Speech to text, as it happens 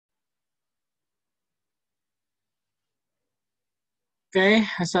Okay,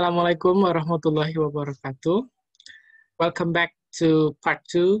 Assalamualaikum warahmatullahi wabarakatuh. Welcome back to part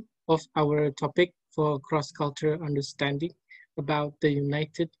 2 of our topic for cross-cultural understanding about the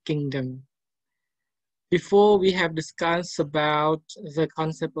United Kingdom. Before we have discussed about the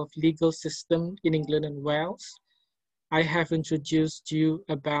concept of legal system in England and Wales, I have introduced you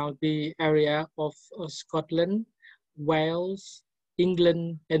about the area of Scotland, Wales,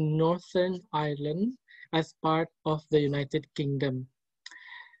 England, and Northern Ireland as part of the United Kingdom.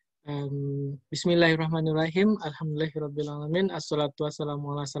 Bismillahirrahmanirrahim. Alhamdulillahirrabbilalamin. Assalatu wassalamu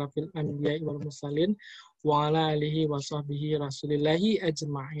ala asrafil anbiya'i wal mursalin wa ala alihi wa sahbihi rasulillahi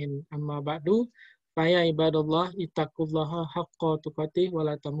ajma'in. Amma ba'du. Faya ibadallah ittaqullaha haqqa tuqatih wa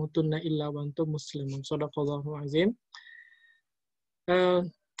la tamutunna illa wa antum muslimun. Shadaqallahu azim.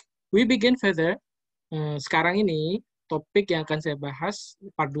 We begin further. Sekarang ini topik yang akan saya bahas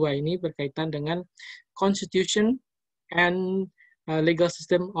part 2 ini berkaitan dengan constitution and legal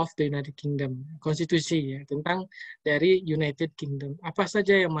system of the United Kingdom. Konstitusi ya, tentang dari United Kingdom. Apa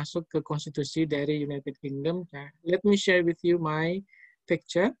saja yang masuk ke konstitusi dari United Kingdom? Nah, let me share with you my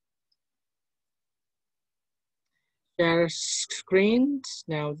picture. Share screens.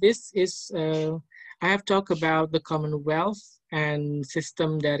 Now this is, I have talked about the Commonwealth and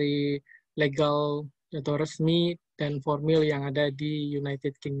system dari legal atau resmi dan formil yang ada di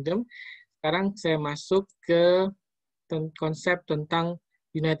United Kingdom. Sekarang saya masuk ke konsep tentang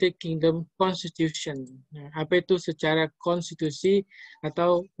United Kingdom Constitution. Nah, apa itu secara konstitusi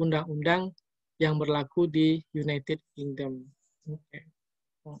atau undang-undang yang berlaku di United Kingdom? Okay.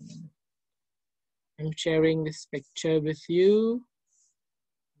 I'm sharing this picture with you.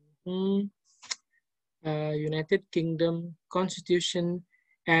 United Kingdom Constitution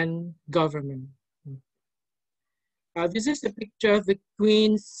and Government. This is the picture of the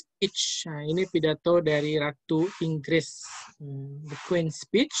Queen's Speech. Nah, ini pidato dari Ratu Inggris. The Queen's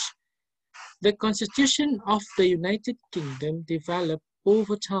Speech. The Constitution of the United Kingdom developed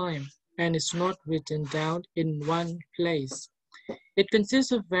over time and is not written down in one place. It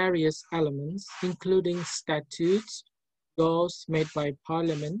consists of various elements, including statutes, laws made by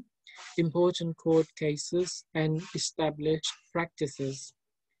Parliament, important court cases, and established practices.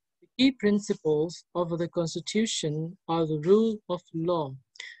 Key principles of the Constitution are the rule of law.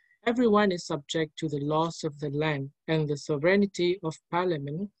 Everyone is subject to the laws of the land and the sovereignty of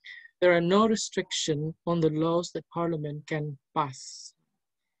Parliament. There are no restrictions on the laws that Parliament can pass.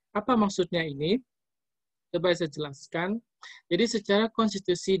 Apa maksudnya ini? Coba saya jelaskan. Jadi secara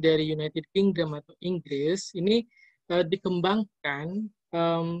konstitusi dari United Kingdom atau Inggris ini dikembangkan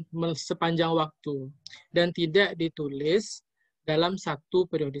sepanjang waktu dan tidak ditulis dalam satu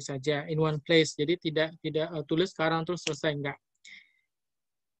periode saja, in one place. Jadi tidak tulis sekarang terus selesai, enggak.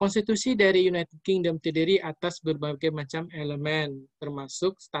 Konstitusi dari United Kingdom terdiri atas berbagai macam elemen,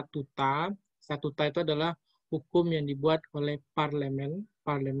 termasuk statuta. Statuta itu adalah hukum yang dibuat oleh parlemen.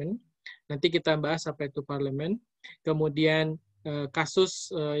 Nanti kita bahas apa itu parlemen. Kemudian kasus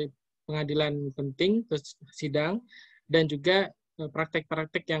pengadilan penting, terus sidang, dan juga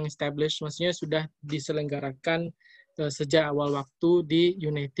praktek-praktek yang established, maksudnya sudah diselenggarakan sejak awal waktu di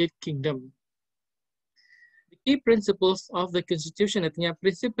United Kingdom. The key principles of the Constitution, artinya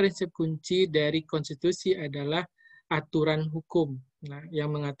prinsip-prinsip kunci dari konstitusi adalah aturan hukum. Nah,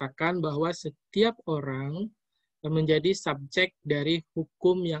 yang mengatakan bahwa setiap orang menjadi subjek dari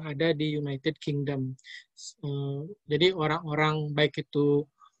hukum yang ada di United Kingdom. Jadi orang-orang baik itu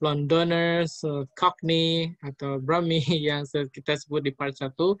Londoners, Cockney, atau Brummy yang kita sebut di part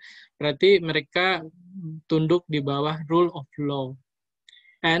 1, berarti mereka tunduk di bawah rule of law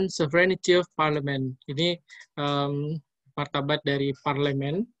and sovereignty of parliament. Ini martabat dari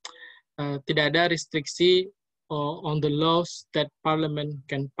parlemen. Tidak ada restriksi on the laws that parliament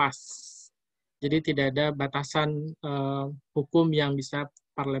can pass. Jadi tidak ada batasan hukum yang bisa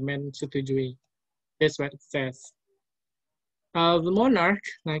parlemen setujui. That's what it says. The monarch,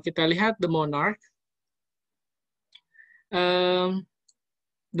 nah kita lihat the monarch.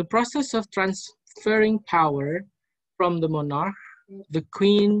 The process of transferring power from the monarch, the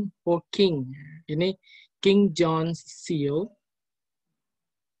queen or king. Ini King John's seal.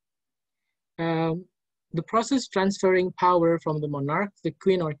 The process transferring power from the monarch, the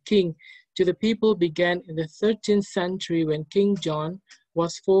queen or king, to the people began in the 13th century when King John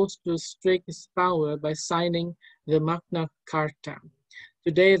was forced to restrict his power by signing the Magna Carta.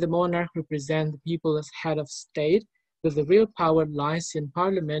 Today, the monarch represents the people as head of state, but the real power lies in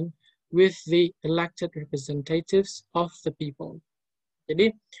parliament with the elected representatives of the people.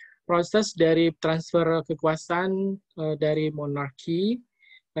 Jadi, proses dari transfer kekuasaan dari monarki,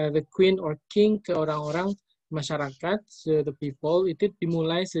 the queen or king ke orang-orang masyarakat, the people, itu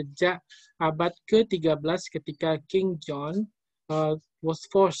dimulai sejak abad ke-13 ketika King John was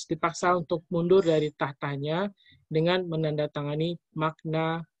forced, dipaksa untuk mundur dari tahtanya dengan menandatangani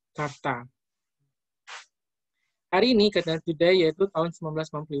Magna Carta. Hari ini, kata today, yaitu tahun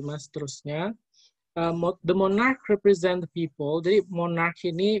 1945 seterusnya, the monarch represent the people. Jadi monarch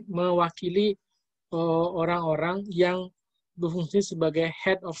ini mewakili orang-orang yang berfungsi sebagai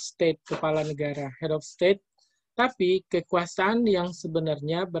head of state, kepala negara, head of state. Tapi kekuasaan yang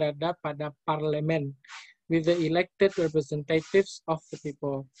sebenarnya berada pada parlemen, with the elected representatives of the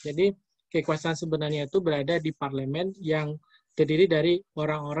people. Jadi kekuasaan sebenarnya itu berada di parlemen yang terdiri dari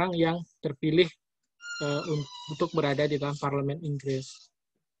orang-orang yang terpilih untuk berada di dalam parlemen Inggris.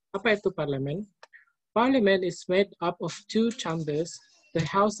 Apa itu parlemen? Parliament is made up of two chambers, the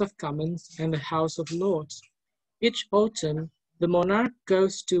House of Commons and the House of Lords. Each autumn, the monarch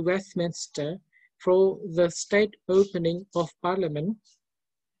goes to Westminster for the state opening of Parliament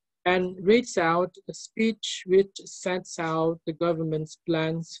and reads out a speech which sets out the government's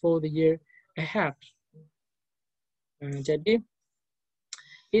plans for the year ahead. Jadi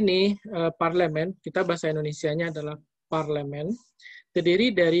ini parlemen, kita bahasa Indonesianya adalah parlemen,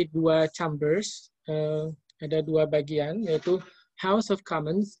 terdiri dari dua chambers, ada dua bagian, yaitu House of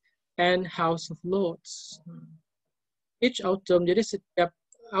Commons and House of Lords. Each autumn, jadi setiap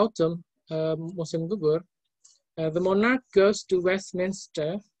autumn, musim gugur, the monarch goes to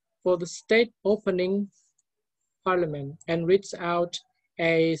Westminster for the state opening parliament and reads out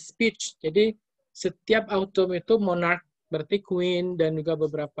a speech. Jadi setiap autumn itu monarch, berarti Queen dan juga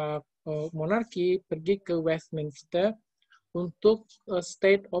beberapa monarki pergi ke Westminster untuk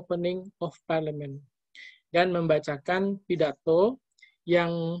state opening of parliament dan membacakan pidato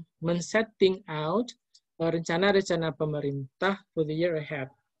yang men-setting out rencana-rencana pemerintah for the year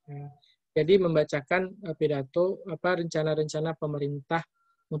ahead. Jadi membacakan pidato rencana-rencana pemerintah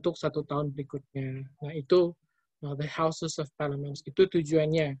untuk 1 tahun berikutnya. Nah, itu the Houses of Parliament. Itu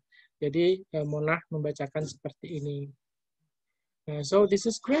tujuannya. Jadi monarch membacakan seperti ini. So this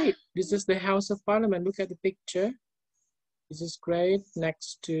is great. This is the House of Parliament. Look at the picture. This is great.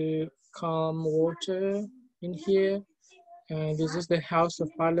 Next to calm water in here. This is the House of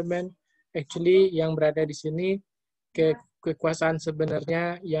Parliament. Actually, yang berada di sini kekuasaan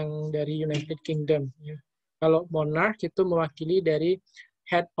sebenarnya yang dari United Kingdom. Ya. Kalau monarch itu mewakili dari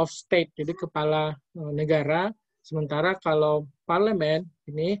head of state, jadi kepala negara. Sementara kalau parlemen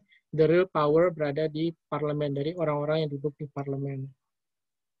ini the real power berada di parlemen, dari orang-orang yang duduk di parlemen.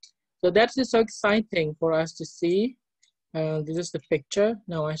 So that's so exciting for us to see. This is the picture.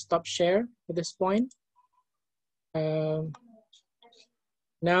 Now I stop share at this point.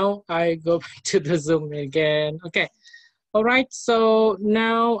 Now I go back to the Zoom again. Okay. All right. So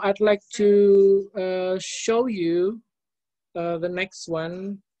now I'd like to show you the next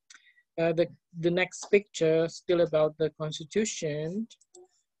one. The next picture still about the Constitution.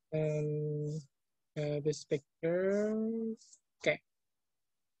 This picture. Okay.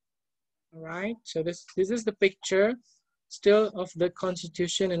 All right. So this is the picture still of the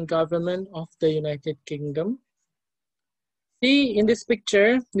Constitution and government of the United Kingdom. See in this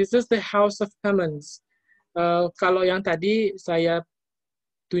picture, this is the House of Commons. Kalau yang tadi saya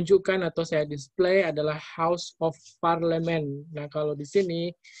tunjukkan atau saya display adalah House of Parliament. Nah, kalau di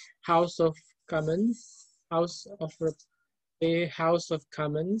sini House of Commons, House of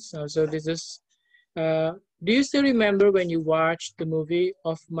Commons. So this is. Do you still remember when you watched the movie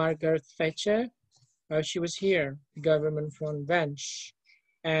of Margaret Thatcher? She was here, the government front bench,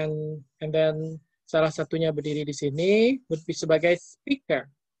 and then salah satunya berdiri di sini would be sebagai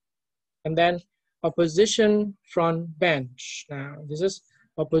speaker, and then opposition front bench. Now this is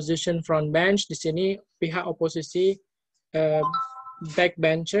opposition front bench. Di sini pihak oposisi,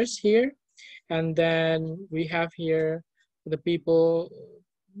 backbenchers here, and then we have here the people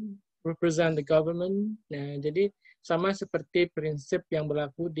represent the government. Nah, jadi sama seperti prinsip yang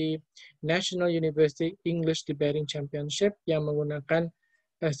berlaku di National University English Debating Championship yang menggunakan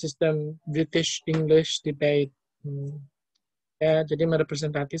sistem British English Debate. Ya, jadi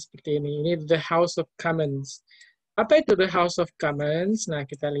merepresentatif seperti ini. Ini the House of Commons. Apa itu the House of Commons? Nah,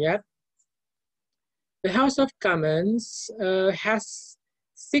 kita lihat. The House of Commons has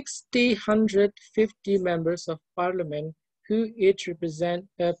 150 members of parliament who each represent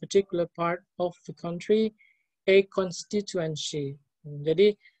a particular part of the country, a constituency.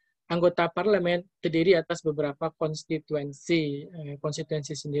 Jadi anggota parlemen terdiri atas beberapa konstituensi.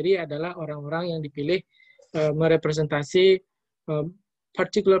 Konstituensi sendiri adalah orang-orang yang dipilih merepresentasi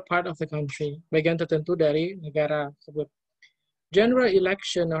particular part of the country, bagian tertentu dari negara tersebut. General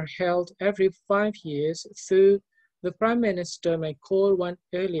elections are held every 5 years, so the Prime Minister may call one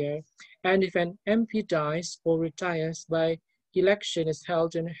earlier, and if an MP dies or retires by election is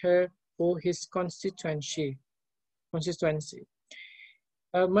held in her or his constituency.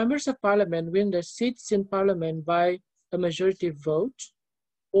 Members of Parliament win their seats in Parliament by a majority vote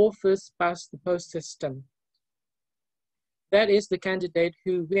or first past the post system. That is, the candidate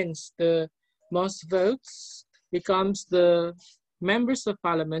who wins the most votes becomes the members of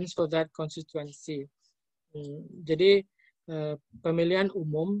parliament for that constituency. Jadi pemilihan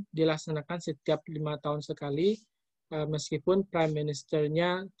umum dilaksanakan setiap 5 tahun sekali, meskipun prime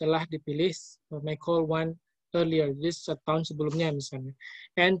ministernya telah dipilih, may call one earlier, jadi setahun sebelumnya misalnya.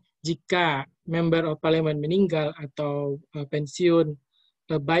 And jika member of parliament meninggal atau pensiun,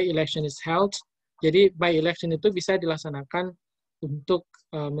 by election is held. Jadi by election itu bisa dilaksanakan untuk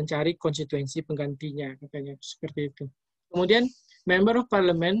mencari konstituensi penggantinya, katanya seperti itu. Kemudian member of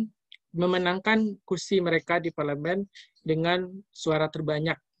parliament memenangkan kursi mereka di parlemen dengan suara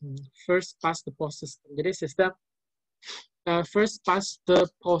terbanyak, first past the post system. Jadi sistem first past the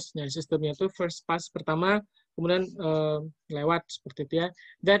postnya, sistemnya itu first past pertama, kemudian lewat seperti itu ya.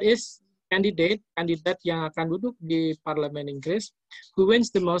 That is kandidat yang akan duduk di parlemen Inggris, who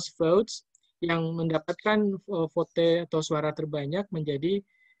wins the most votes, yang mendapatkan vote atau suara terbanyak menjadi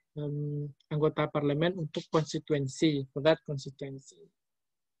anggota parlemen untuk konstituensi, for that constituency.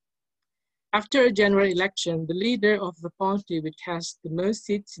 After a general election, the leader of the party which has the most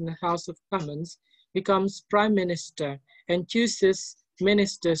seats in the House of Commons becomes Prime Minister and chooses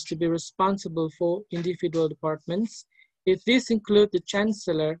ministers to be responsible for individual departments. If these include the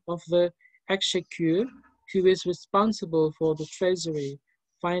Chancellor of the Exchequer, who is responsible for the Treasury,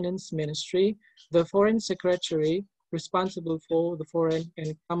 Finance Ministry, the Foreign Secretary, responsible for the Foreign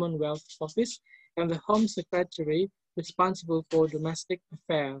and Commonwealth Office, and the Home Secretary, responsible for domestic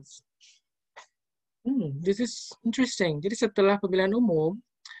affairs. This is interesting. Jadi setelah pemilihan umum,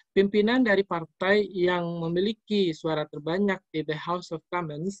 pimpinan dari partai yang memiliki suara terbanyak di the House of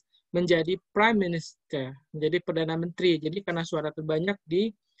Commons menjadi Prime Minister, menjadi Perdana Menteri. Jadi karena suara terbanyak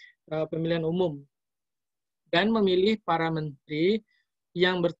di pemilihan umum. Dan memilih para menteri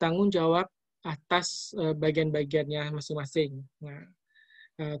yang bertanggung jawab atas bagian-bagiannya masing-masing. Nah,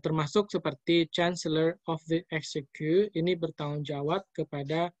 termasuk seperti Chancellor of the Exchequer, ini bertanggung jawab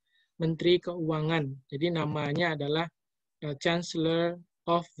kepada Menteri Keuangan. Jadi namanya adalah Chancellor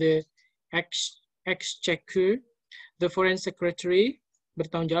of the Exchequer. The Foreign Secretary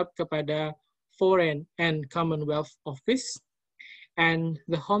bertanggung jawab kepada Foreign and Commonwealth Office. And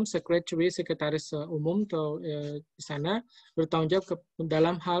the Home Secretary, Sekretaris Umum di sana, bertanggung jawab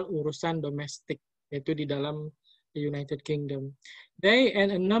dalam hal urusan domestik, yaitu di dalam the United Kingdom. They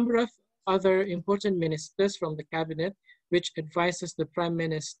and a number of other important ministers from the cabinet, which advises the Prime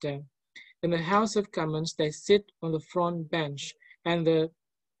Minister. In the House of Commons, they sit on the front bench, and the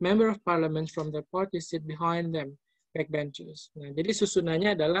member of Parliament from the party sit behind them, backbenchers. Nah, jadi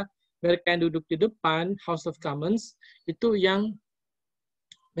susunannya adalah mereka yang duduk di depan House of Commons itu yang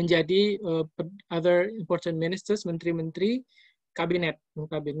menjadi other important ministers, menteri-menteri kabinet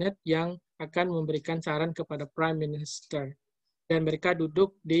yang akan memberikan saran kepada Prime Minister. Dan mereka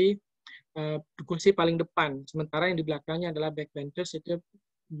duduk di kursi paling depan, sementara yang di belakangnya adalah backbenchers, itu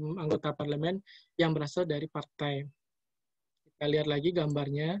anggota parlemen yang berasal dari partai. Kita lihat lagi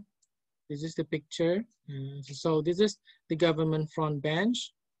gambarnya. This is the picture. So this is the government front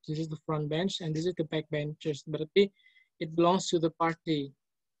bench. This is the front bench, and this is the backbenchers. Berarti it belongs to the party.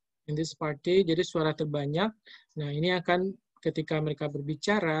 In this party, jadi suara terbanyak. Nah, ini akan ketika mereka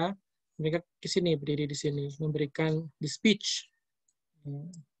berbicara, mereka ke sini, berdiri di sini, memberikan the speech.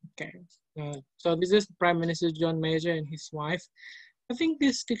 Okay. So this is Prime Minister John Major and his wife. I think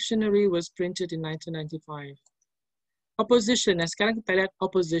this dictionary was printed in 1995. Opposition. Nah, sekarang kita lihat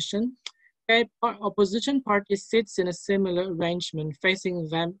opposition. Okay, opposition party sits in a similar arrangement facing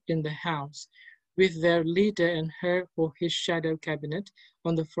them in the House, with their leader and her or his shadow cabinet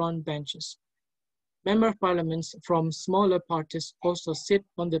on the front benches. Member of parliaments from smaller parties also sit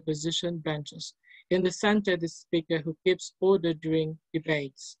on the opposition benches. In the center, the speaker who keeps order during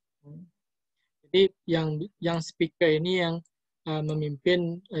debates. Jadi yang speaker ini yang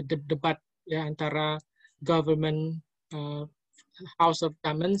memimpin debat ya antara government, House of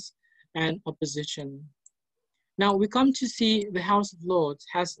Commons, and opposition. Now we come to see the House of Lords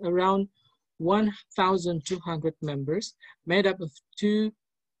has around 1,200 members, made up of 2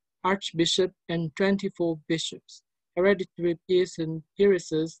 archbishops and 24 bishops, hereditary peers and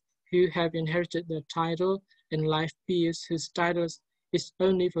peeresses who have inherited their title, and life peers whose titles is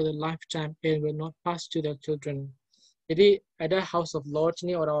only for the lifetime and will not pass to their children. Jadi ada House of Lords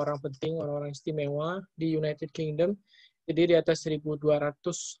ini orang-orang penting, orang-orang istimewa di United Kingdom. Jadi di atas 1.200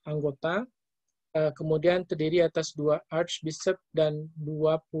 anggota. Kemudian terdiri atas 2 archbishop dan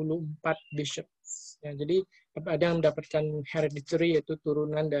 24 bishops. Ya, jadi ada yang mendapatkan hereditary, yaitu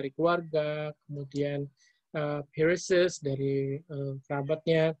turunan dari keluarga, kemudian peeresses dari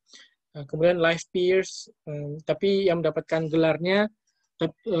kerabatnya, kemudian life peers, tapi yang mendapatkan gelarnya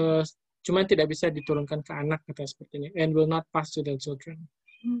cuma tidak bisa diturunkan ke anak, kata seperti ini, and will not pass to their children.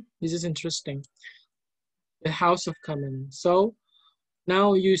 This is interesting. The House of Commons. So,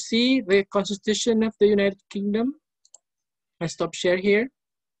 now you see the Constitution of the United Kingdom. I stop share here.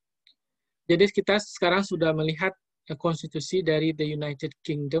 Jadi kita sekarang sudah melihat konstitusi dari the United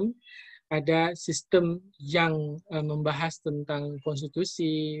Kingdom. Ada sistem yang membahas tentang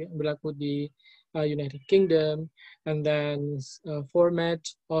konstitusi berlaku di United Kingdom, and then format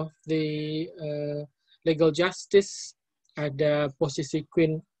of the legal justice. Ada posisi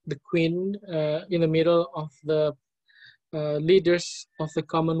the Queen in the middle of the leaders of the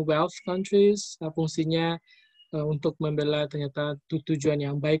Commonwealth countries, fungsinya untuk membela ternyata tujuan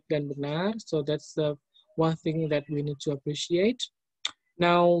yang baik dan benar. So that's the one thing that we need to appreciate.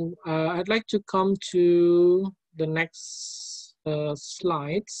 Now, I'd like to come to the next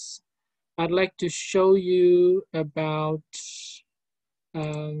slides. I'd like to show you about,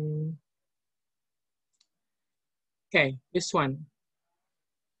 okay, this one.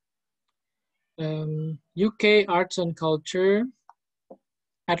 UK arts and culture.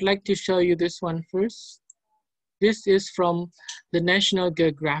 I'd like to show you this one first. This is from the National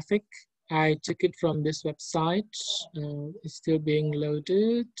Geographic. I took it from this website. It's still being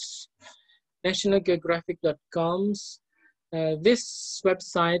loaded. Nationalgeographic.com. This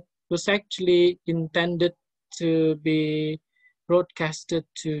website was actually intended to be broadcasted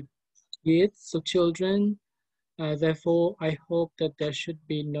to kids, so children. Therefore, I hope that there should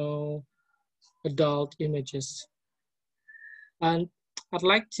be no adult images. And I'd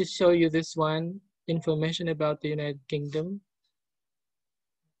like to show you this one, information about the United Kingdom.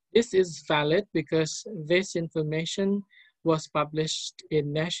 This is valid because this information was published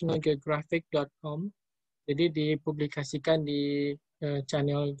in nationalgeographic.com. Jadi dipublikasikan di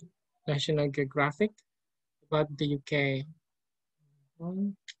channel National Geographic about the UK.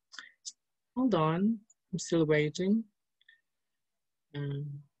 Hold on, I'm still waiting.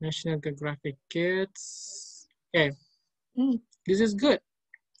 National Geographic Kids. Okay, this is good.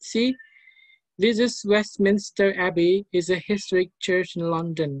 See, this is Westminster Abbey, is a historic church in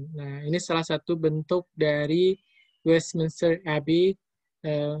London. Nah, ini salah satu bentuk dari Westminster Abbey,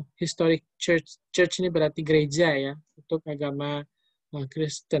 historic church. Church ini berarti gereja ya, untuk agama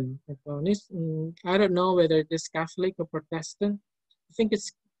Kristen. I don't know whether it is Catholic or Protestant. I think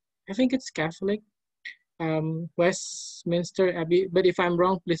it's Catholic. Westminster Abbey, but if I'm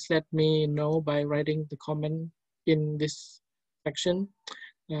wrong, please let me know by writing the comment in this section.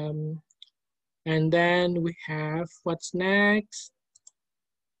 And then we have, what's next?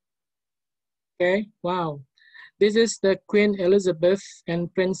 Okay, wow. This is the Queen Elizabeth and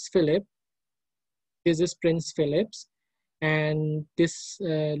Prince Philip. This is Prince Philip's. And this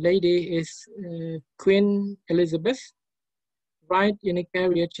lady is Queen Elizabeth, ride in a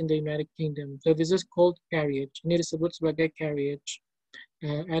carriage in the United Kingdom. So this is called carriage. Ini disebut sebagai carriage.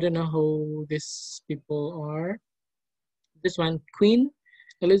 I don't know who these people are. This one, Queen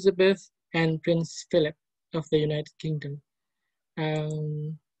Elizabeth and Prince Philip of the United Kingdom.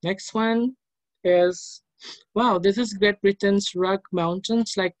 Next one is, wow, this is Great Britain's rugged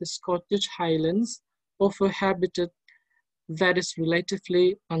mountains like the Scottish Highlands, offer habitat that is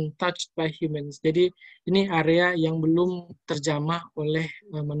relatively untouched by humans. Jadi ini area yang belum terjamah oleh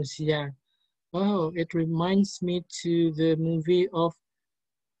manusia. Oh, it reminds me to the movie of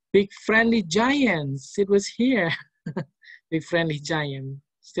Big Friendly Giants. It was here. Big Friendly Giant.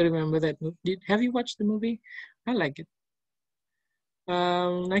 Still remember that movie? Have you watched the movie? I like it.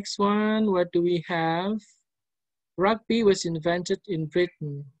 Next one, what do we have? Rugby was invented in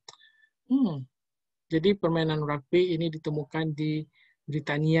Britain. Jadi permainan rugby ini ditemukan di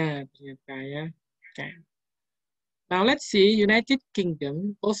Britania ternyata ya. Okay. Now let's see, United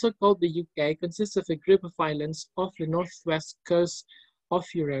Kingdom, also called the UK, consists of a group of islands off the northwest coast of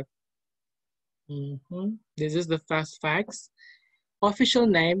Europe. This is the fast facts. Official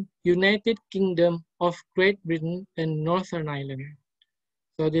name, United Kingdom of Great Britain and Northern Ireland.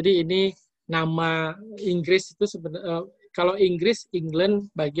 So jadi ini nama Inggris itu sebenarnya, kalau Inggris,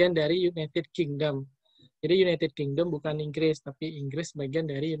 England bagian dari United Kingdom. Jadi United Kingdom bukan Inggris, tapi Inggris bagian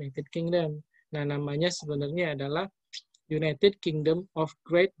dari United Kingdom. Nah, namanya sebenarnya adalah United Kingdom of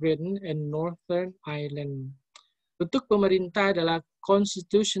Great Britain and Northern Ireland. Bentuk pemerintah adalah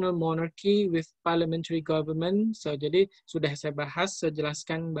constitutional monarchy with parliamentary government. So, jadi sudah saya bahas, saya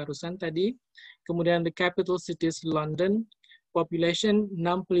jelaskan barusan tadi. Kemudian the capital city is London. Population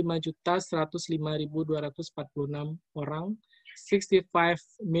 65.105.246 orang.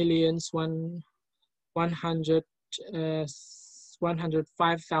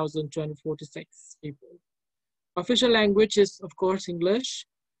 65,105,246 people. Official language is, of course, English.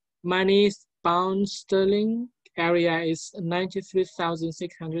 Money is pounds sterling. Area is 93,635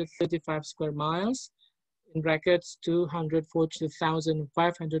 square miles. In brackets,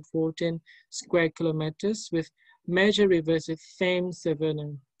 242,514 square kilometers with major rivers with Thames, Severn,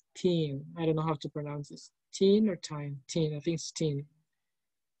 and Tyne. I don't know how to pronounce this. Tyne or Tyne? Tyne, I think it's Tyne.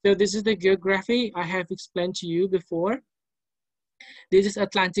 So this is the geography I have explained to you before. This is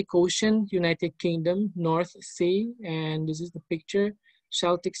Atlantic Ocean, United Kingdom, North Sea, and this is the picture.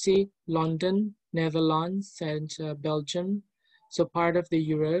 Celtic Sea, London, Netherlands, and Belgium. So part of the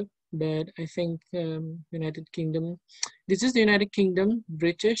Europe, but I think United Kingdom. This is the United Kingdom,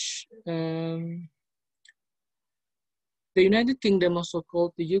 British. The United Kingdom, also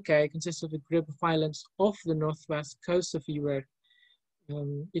called the UK, consists of a group of islands off the northwest coast of Europe.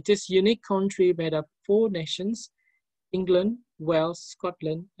 It is a unique country made up of 4 nations, England, Wales,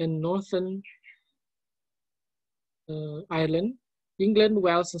 Scotland, and Northern Ireland. England,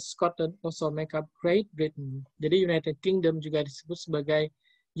 Wales, and Scotland also make up Great Britain. Jadi United Kingdom juga disebut sebagai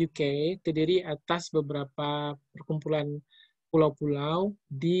UK, terdiri atas beberapa perkumpulan pulau-pulau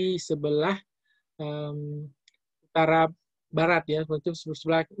di sebelah utara barat ya, seperti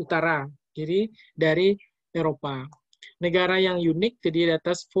sebelah utara, jadi dari Eropa. Negara yang unik terdiri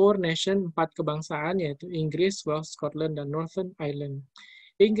atas 4 nation, 4 kebangsaan, yaitu Inggris, Wales, Scotland, dan Northern Ireland.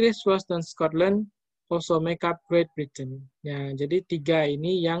 Inggris, Wales, dan Scotland also make up Great Britain. Ya, jadi 3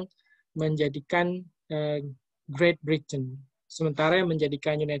 ini yang menjadikan Great Britain. Sementara yang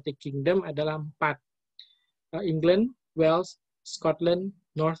menjadikan United Kingdom adalah 4. England, Wales, Scotland,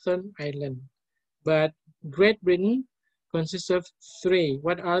 Northern Ireland. But Great Britain consists of 3.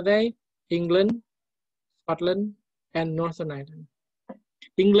 What are they? England, Scotland, and Northern Ireland.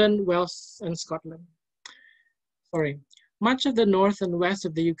 England, Wales, and Scotland. Sorry. Much of the north and west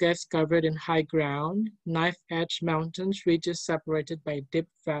of the UK is covered in high ground, knife-edge mountains, ridges separated by deep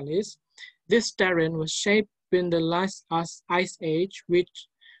valleys. This terrain was shaped in the last ice age,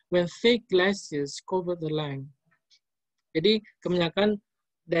 when thick glaciers covered the land. Jadi kebanyakan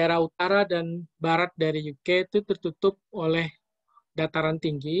daerah utara dan barat dari UK itu tertutup oleh dataran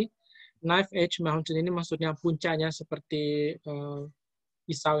tinggi. Knife-edge mountain ini maksudnya puncaknya seperti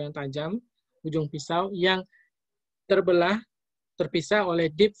pisau yang tajam, ujung pisau yang terpisah oleh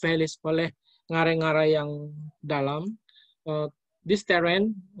deep valleys, oleh ngarai-ngarai yang dalam. This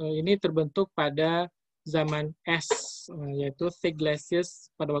terrain ini terbentuk pada zaman es, yaitu thick glaciers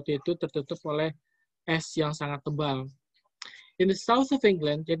pada waktu itu tertutup oleh es yang sangat tebal. In the south of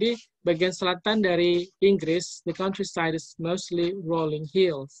England, jadi bagian selatan dari Inggris, the countryside is mostly rolling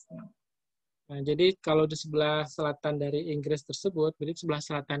hills. Nah, jadi kalau di sebelah selatan dari Inggris tersebut, jadi sebelah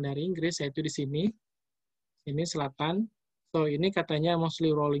selatan dari Inggris yaitu di sini. Ini selatan, so ini katanya mostly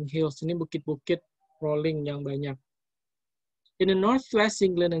rolling hills, ini bukit-bukit rolling yang banyak. In the northwest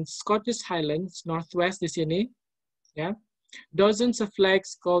England and Scottish Highlands, northwest di sini, ya, dozens of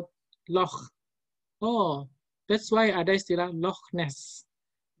lakes called loch. Oh, that's why ada istilah Loch Ness.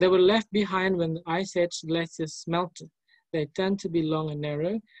 They were left behind when the ice age glaciers melted. They tend to be long and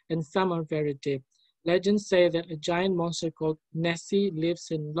narrow, and some are very deep. Legends say that a giant monster called Nessie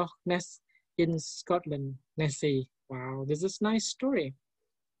lives in Loch Ness in Scotland. Nessie. Wow, this is a nice story.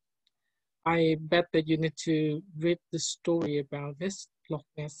 I bet that you need to read the story about this Loch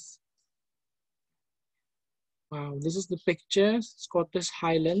Ness. Wow, this is the picture, Scottish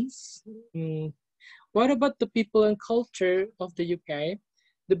Highlands. What about the people and culture of the UK?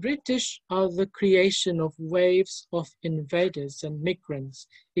 The British are the creation of waves of invaders and migrants,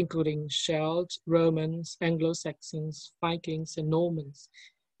 including Celts, Romans, Anglo-Saxons, Vikings, and Normans.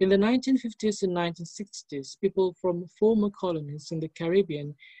 In the 1950s and 1960s, people from former colonies in the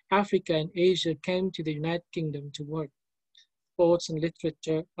Caribbean, Africa, and Asia came to the United Kingdom to work. Sports and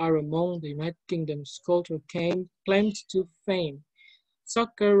literature are among the United Kingdom's cultural claims to fame.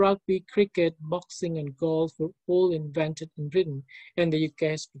 Soccer, rugby, cricket, boxing, and golf were all invented in Britain, and the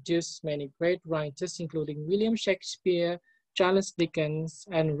UK has produced many great writers, including William Shakespeare, Charles Dickens,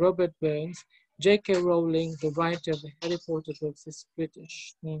 and Robert Burns. J.K. Rowling, the writer of the Harry Potter books, is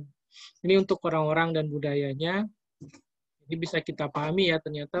British. Ini untuk orang-orang dan budayanya. Ini bisa kita pahami ya,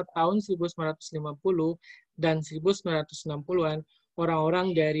 ternyata tahun 1950 dan 1960-an,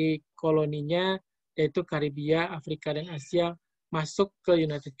 orang-orang dari koloninya yaitu Karibia, Afrika, dan Asia, masuk ke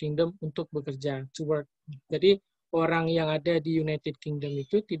United Kingdom untuk bekerja, to work. Jadi orang yang ada di United Kingdom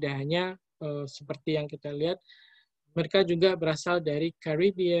itu tidak hanya seperti yang kita lihat, mereka juga berasal dari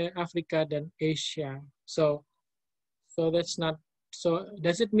Karibia, Afrika, dan Asia. So that's not, so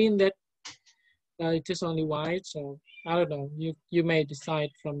does it mean that it is only white? So I don't know, you may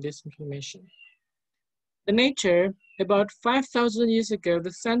decide from this information. The nature, about 5,000 years ago,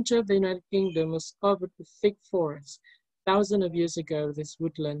 the center of the United Kingdom was covered with thick forests. Thousands of years ago, these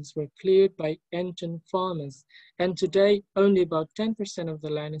woodlands were cleared by ancient farmers, and today only about 10% of the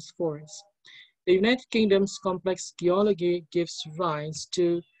land is forest. The United Kingdom's complex geology gives rise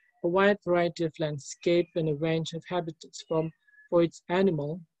to a wide variety of landscape and a range of habitats for its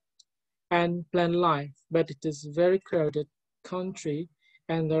animal and plant life, but it is a very crowded country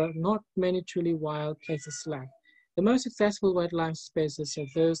and there are not many truly wild places left. The most successful wildlife species are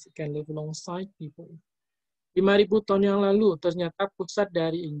those that can live alongside people. 5.000 tahun yang lalu, ternyata pusat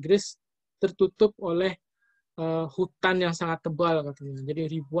dari Inggris tertutup oleh hutan yang sangat tebal katanya.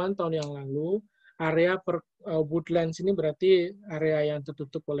 Jadi ribuan tahun yang lalu, area woodlands ini berarti area yang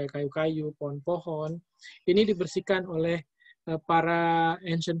tertutup oleh kayu-kayu, pohon-pohon. Ini dibersihkan oleh para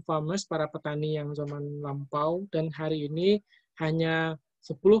ancient farmers, para petani yang zaman lampau, dan hari ini hanya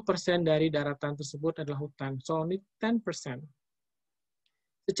 10% dari daratan tersebut adalah hutan. So only 10%.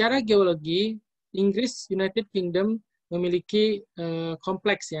 Secara geologi, Inggris, United Kingdom memiliki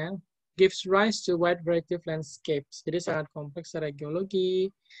kompleks ya, gives rise to wide variety of landscapes. Jadi sangat kompleks secara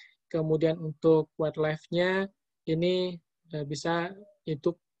geologi. Kemudian untuk wildlife-nya ini bisa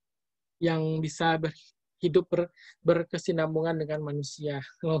itu yang bisa hidup berkesinambungan dengan manusia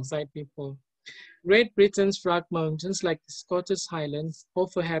alongside people. Great Britain's rock mountains like the Scottish Highlands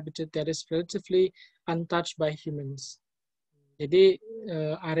offer habitat that is relatively untouched by humans. Jadi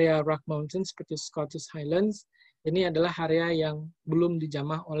area rock mountains seperti Scottish Highlands ini adalah area yang belum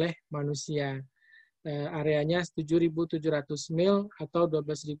dijamah oleh manusia. Areanya 7.700 mil atau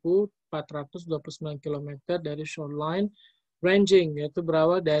 12.429 km dari shoreline, ranging yaitu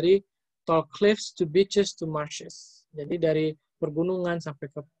berawal dari tall cliffs to beaches to marshes. Jadi dari pergunungan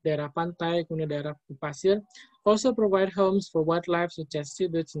sampai ke daerah pantai, kemudian daerah pasir. Also provide homes for wildlife such as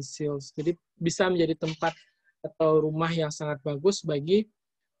seabirds and seals. Jadi bisa menjadi tempat atau rumah yang sangat bagus bagi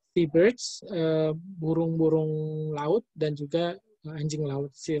seabirds, burung-burung laut, dan juga anjing laut,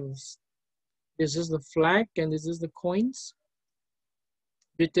 seals. This is the flag and this is the coins.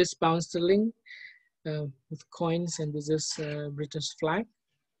 British pound sterling with coins, and this is British flag.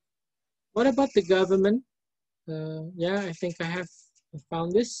 What about the government? Yeah, I think I have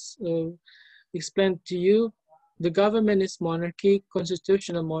found this. Explain to you. The government is monarchy,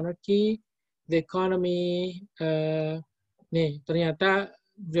 constitutional monarchy. The economy, nih ternyata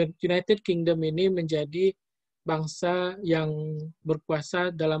United Kingdom ini menjadi bangsa yang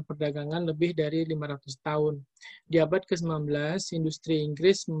berkuasa dalam perdagangan lebih dari 500 tahun. Di abad ke-19, industri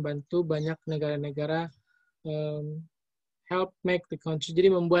Inggris membantu banyak negara-negara help make the country. Jadi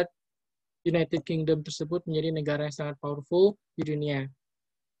membuat United Kingdom tersebut menjadi negara yang sangat powerful di dunia.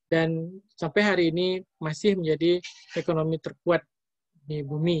 Dan sampai hari ini masih menjadi ekonomi terkuat di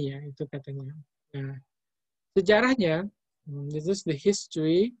bumi ya, itu katanya. Nah, sejarahnya, this is the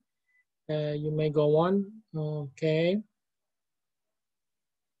history. You may go on. Okay.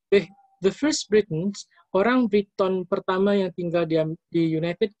 The first Britons, orang Briton pertama yang tinggal di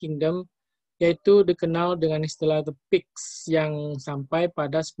United Kingdom, yaitu dikenal dengan istilah the Picts yang sampai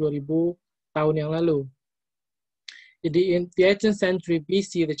pada 10.000 tahun yang lalu. Jadi in the 18th century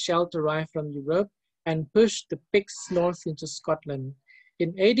BC, the Celts arrived from Europe and pushed the Picts north into Scotland.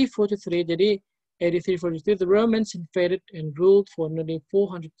 In AD 43, jadi AD 343, the Romans invaded and ruled for nearly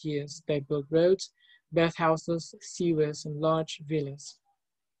 400 years. They built roads, bathhouses, sewers, and large villas.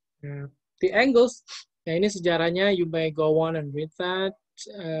 The Angles, nah ini sejarahnya, you may go on and read that.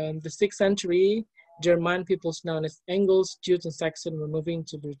 The 6th century, German peoples known as Angles, Jutes, and Saxon were moving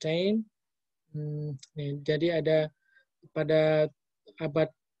to Britain. Jadi ada pada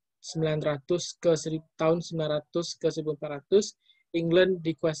abad 900 ke tahun 900 ke 1400, England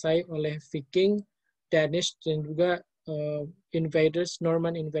dikuasai oleh Viking, Danish, dan juga invaders,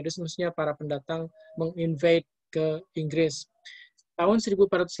 Norman invaders, maksudnya para pendatang menginvade ke Inggris. Tahun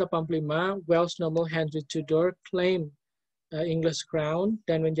 1485, Welsh noble Henry Tudor claimed English crown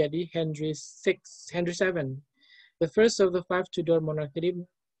dan menjadi Henry VII. The first of the 5 Tudor monarchs. Jadi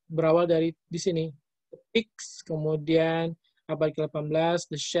berawal dari di sini, the Picts, kemudian abad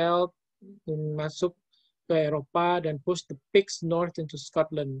ke-18, the Celts masuk ke Eropa dan push the Picts north into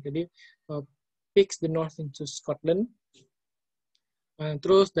Scotland. Jadi Picts the north into Scotland.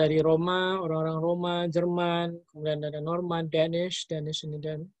 Terus dari Roma, orang-orang Roma, Jerman, kemudian ada Norman, Danish ini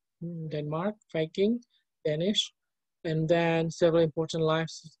Denmark, Viking, Danish, and then several important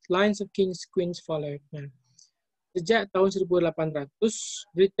lines of kings, queens followed. Nah, sejak tahun 1800,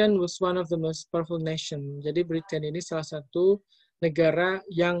 Britain was one of the most powerful nation. Jadi Britain ini salah satu negara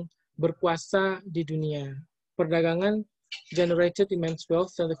yang berkuasa di dunia. Perdagangan generated immense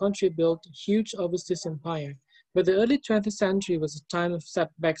wealth, and the country built a huge overseas empire. But the early 20th century was a time of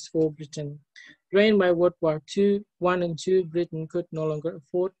setbacks for Britain. Drained by World War I and II, Britain could no longer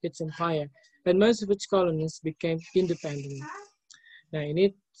afford its empire, and most of its colonies became independent. Nah,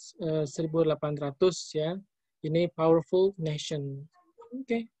 ini 1800 ya. Ini powerful nation.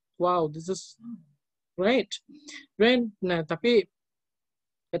 Okay. Wow, this is great. Nah, tapi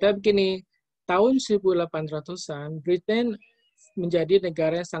kata begini, tahun 1800-an, Britain menjadi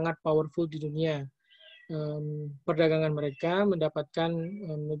negara yang sangat powerful di dunia. Perdagangan mereka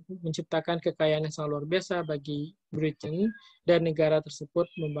menciptakan kekayaan yang sangat luar biasa bagi Britain, dan negara tersebut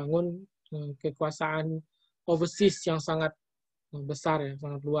membangun kekuasaan overseas yang sangat besar, ya,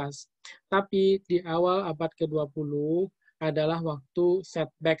 sangat luas. Tapi di awal abad ke-20 adalah waktu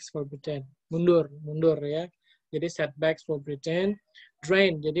setbacks for Britain. Mundur ya. Jadi setbacks for Britain,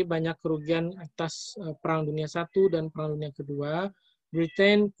 drain. Jadi banyak kerugian atas Perang Dunia I dan Perang Dunia Kedua.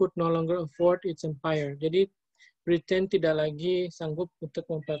 Britain could no longer afford its empire. Jadi Britain tidak lagi sanggup untuk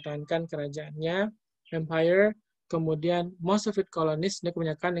mempertahankan kerajaannya, empire. Kemudian most of its colonies,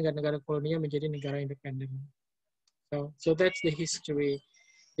 kebanyakan negara-negara koloninya menjadi negara independen. So that's the history.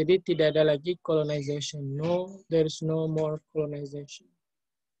 Jadi tidak ada lagi colonization. No, there is no more colonization.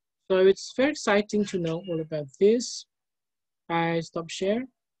 So it's very exciting to know all about this. I stop share.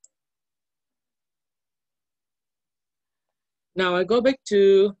 Now I go back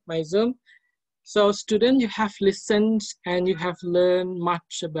to my Zoom. So students, you have listened and you have learned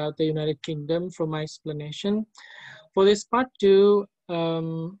much about the United Kingdom from my explanation. For this part 2,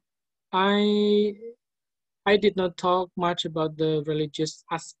 I did not talk much about the religious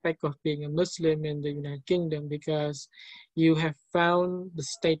aspect of being a Muslim in the United Kingdom, because you have found the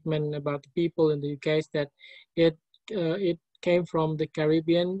statement about the people in the UK that it came from the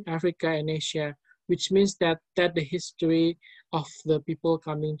Caribbean, Africa, and Asia, which means that the history of the people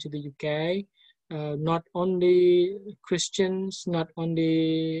coming to the UK, not only Christians, not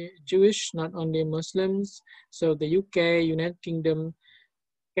only Jewish, not only Muslims. So the UK, United Kingdom,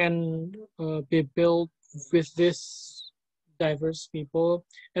 can be built with this diverse people.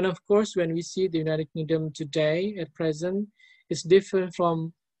 And of course, when we see the United Kingdom today, at present, it's different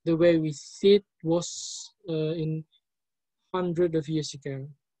from the way we see it was in hundreds of years ago.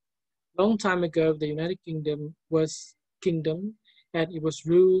 Long time ago, the United Kingdom was kingdom, and it was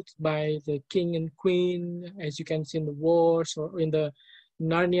ruled by the king and queen, as you can see in the wars or in the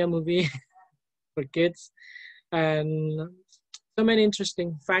Narnia movie for kids. And so many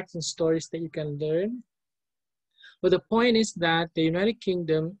interesting facts and stories that you can learn. But the point is that the United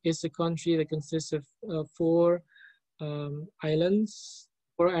Kingdom is a country that consists of 4 islands,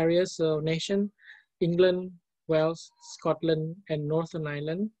 4 areas of nation: England, Wales, Scotland, and Northern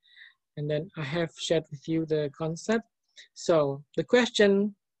Ireland. And then I have shared with you the concept. So the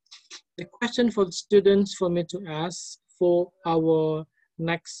question for the students for me to ask for our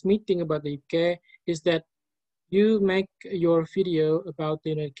next meeting about the UK is that you make your video about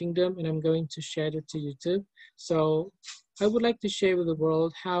the United Kingdom, and I'm going to share it to YouTube. So I would like to share with the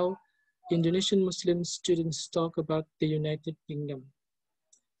world how Indonesian Muslim students talk about the United Kingdom.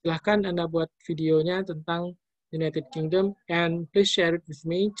 Silahkan Anda buat videonya tentang United Kingdom, and please share it with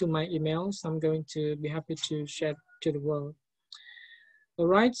me to my emails. I'm going to be happy to share to the world. All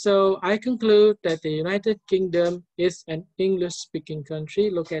right, so I conclude that the United Kingdom is an English-speaking country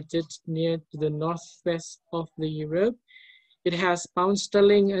located near to the northwest of the Europe. It has pound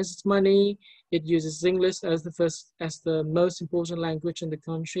sterling as its money. It uses English as the most important language in the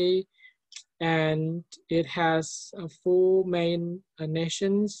country. And it has 4 main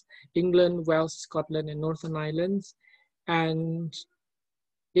nations: England, Wales, Scotland, and Northern Ireland. And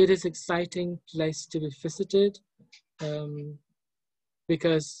it is an exciting place to be visited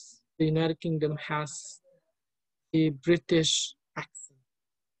because the United Kingdom has the British accent.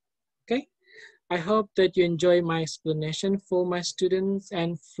 Okay, I hope that you enjoy my explanation for my students,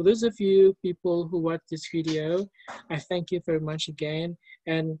 and for those of you people who watch this video, I thank you very much again.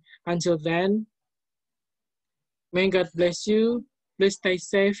 And until then, may God bless you. Please stay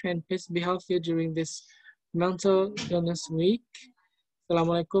safe and please be healthy during this mental illness week.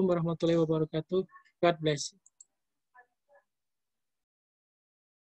 Assalamualaikum warahmatullahi wabarakatuh. God bless you.